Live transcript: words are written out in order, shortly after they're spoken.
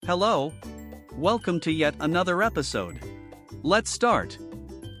Hello! Welcome to yet another episode. Let's start.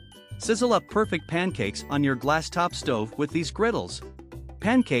 Sizzle up perfect pancakes on your glass top stove with these griddles.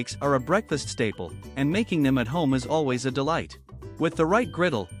 Pancakes are a breakfast staple, and making them at home is always a delight. With the right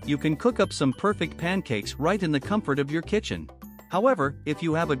griddle, you can cook up some perfect pancakes right in the comfort of your kitchen. However, if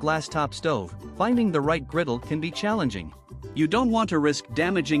you have a glass top stove, finding the right griddle can be challenging. You don't want to risk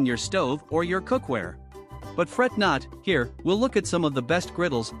damaging your stove or your cookware. But fret not, here, we'll look at some of the best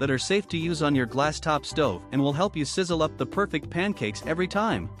griddles that are safe to use on your glass top stove and will help you sizzle up the perfect pancakes every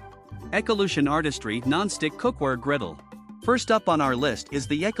time. Ecolution Artistry Non-Stick Cookware Griddle. First up on our list is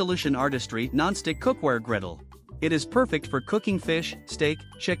the Ecolution Artistry Non-Stick Cookware Griddle. It is perfect for cooking fish, steak,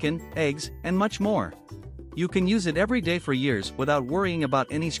 chicken, eggs, and much more. You can use it every day for years without worrying about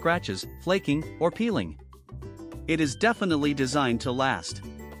any scratches, flaking, or peeling. It is definitely designed to last.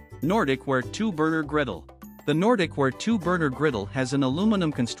 Nordic Ware 2-Burner Griddle. The Nordic Ware 2-Burner Griddle has an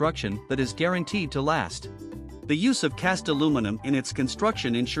aluminum construction that is guaranteed to last. The use of cast aluminum in its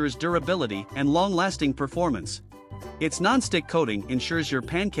construction ensures durability and long-lasting performance. Its non-stick coating ensures your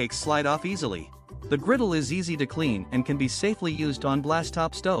pancakes slide off easily. The griddle is easy to clean and can be safely used on glass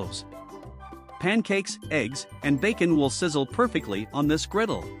top stoves. Pancakes, eggs, and bacon will sizzle perfectly on this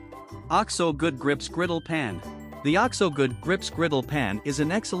griddle. OXO Good Grips Griddle Pan. The OXO Good Grips Griddle Pan is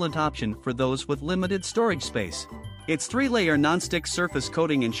an excellent option for those with limited storage space. Its 3-layer non-stick surface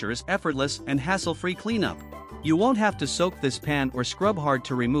coating ensures effortless and hassle-free cleanup. You won't have to soak this pan or scrub hard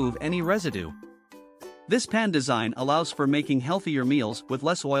to remove any residue. This pan design allows for making healthier meals with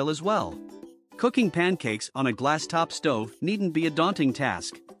less oil as well. Cooking pancakes on a glass top stove needn't be a daunting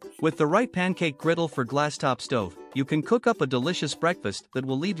task. With the right pancake griddle for glass top stove, you can cook up a delicious breakfast that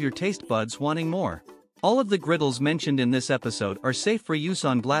will leave your taste buds wanting more. All of the griddles mentioned in this episode are safe for use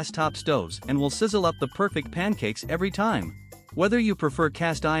on glass top stoves and will sizzle up the perfect pancakes every time. Whether you prefer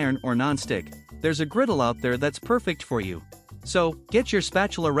cast iron or non-stick, there's a griddle out there that's perfect for you. So, get your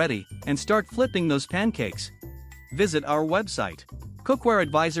spatula ready and start flipping those pancakes. Visit our website,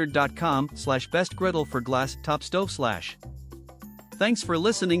 cookwareadvisor.com/bestgriddle for glass top stove/. Thanks for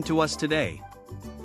listening to us today.